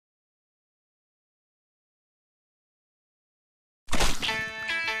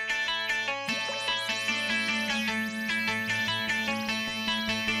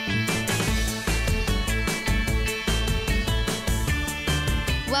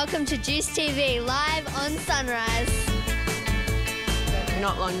welcome to Juice TV, live on Sunrise.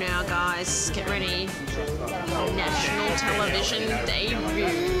 Not long now, guys. Get ready. National television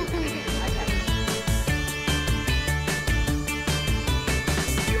debut.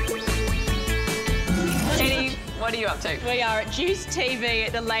 Eddie, what are you up to? We are at Juice TV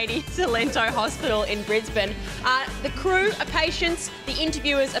at the Lady Cilento Hospital in Brisbane. The crew are patients, the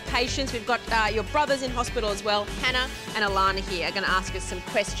interviewers are patients. We've got your brothers in hospital as well. Hannah and Alana here are going to ask us some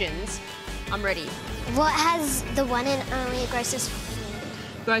questions. I'm ready. What has the one and only grossest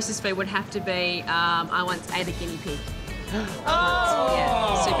food? Grossest food would have to be, I once ate a guinea pig. Oh!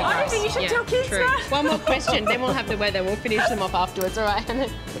 Yeah, super gross. I don't think you should tell kids true. that. One more question, then we'll have the weather. We'll finish them off afterwards, all right? And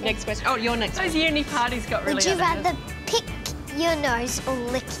then next question. Oh, your next Those uni parties got really Would you out of rather pick your nose or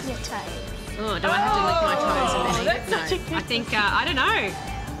lick your toes? Oh, do I have to lick my toes and then that's eat? such a No. good I think, I don't know.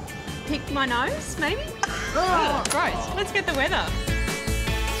 Pick my nose, maybe? Oh, gross. Let's get the weather.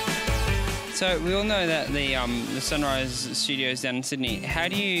 So we all know that the Sunrise studios down in Sydney. How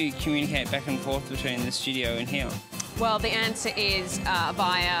do you communicate back and forth between the studio and here? Well, the answer is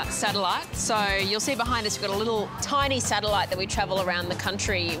via satellite. So you'll see behind us we've got a little tiny satellite that we travel around the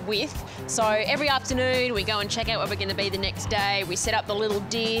country with. So every afternoon we go and check out where we're going to be the next day. We set up the little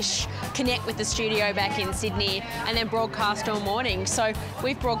dish, connect with the studio back in Sydney, and then broadcast all morning. So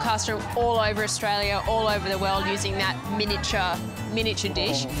we've broadcast from all over Australia, all over the world using that miniature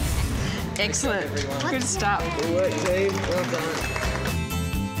dish. Excellent. Good stuff. Good work, team. Well done.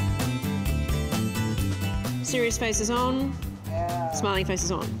 Serious faces on. Smiling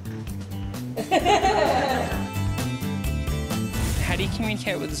faces on. How do you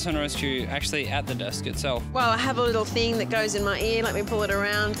communicate with the Sunrise crew actually at the desk itself? Well, I have a little thing that goes in my ear, let me pull it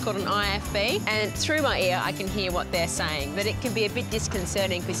around, called an IFB, and through my ear I can hear what they're saying, but it can be a bit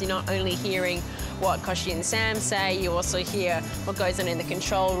disconcerting because you're not only hearing what Koshi and Sam say, you also hear what goes on in the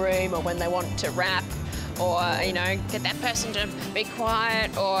control room or when they want to rap or, you know, get that person to be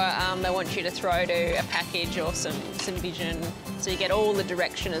quiet or they want you to throw to a package or some vision, so you get all the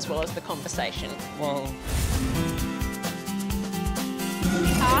direction as well as the conversation. Well,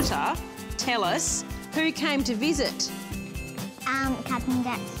 Carter, tell us, who came to visit? Captain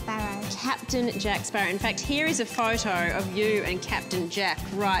Jack Sparrow. Captain Jack Sparrow. In fact, here is a photo of you and Captain Jack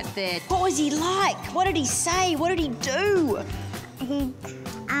right there. What was he like? What did he say? What did he do?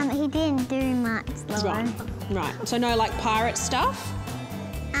 He didn't do much, though. Right. So no, like, pirate stuff?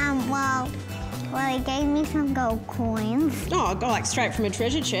 Well, he gave me some gold coins. Oh, go like straight from a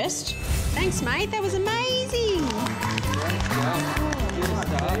treasure chest. Thanks, mate. That was amazing.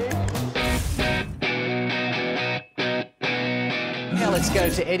 Now let's go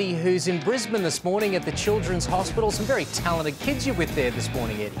to Eddie, who's in Brisbane this morning at the Children's Hospital. Some very talented kids you're with there this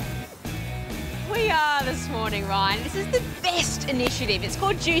morning, Eddie. We are this morning, Ryan. This is the best initiative. It's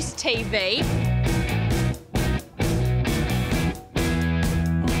called Juice TV.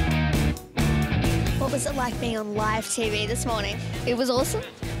 What was it like being on live TV this morning? It was awesome.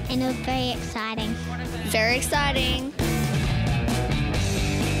 And it was very exciting. Very exciting.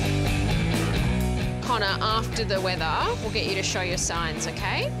 Connor, after the weather, we'll get you to show your signs,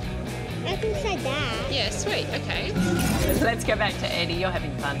 okay? I can say that. Yeah, sweet, okay. Let's go back to Eddie. You're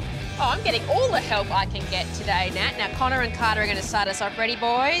having fun. Oh, I'm getting all the help I can get today, Nat. Now, Connor and Carter are going to start us off. Ready,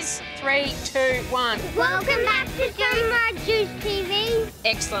 boys? 3, 2, 1. Welcome back to Juice TV.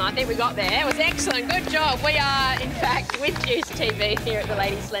 Excellent. I think we got there. It was excellent. Good job. We are, in fact, with Juice TV here at the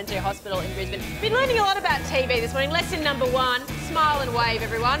Lady Cilento Hospital in Brisbane. Been learning a lot about TV this morning. Lesson number 1, smile and wave,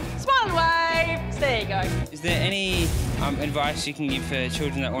 everyone. Smile and wave. So there you go. is there any advice you can give for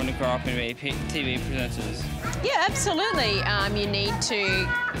children that want to grow up and be TV presenters? Yeah, absolutely. You need to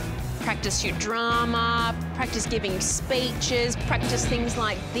practice your drama, practice giving speeches, practice things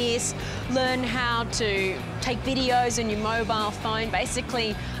like this, learn how to take videos on your mobile phone.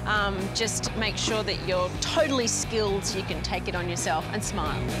 Basically, just make sure that you're totally skilled so you can take it on yourself and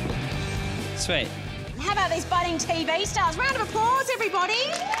smile. Sweet. How about these budding TV stars? Round of applause,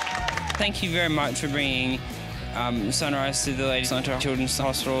 everybody. Thank you very much for bringing Sunrise to the Lady Cilento Children's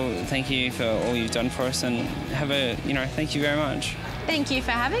Hospital. Thank you for all you've done for us, and thank you very much. Thank you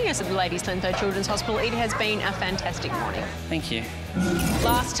for having us at the Lady Cilento Children's Hospital. It has been a fantastic morning. Thank you.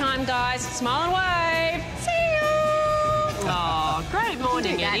 Last time, guys, smile and wave. See you. Oh, great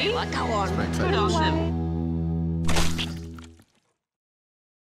morning, Eddie. Go on. Good on them.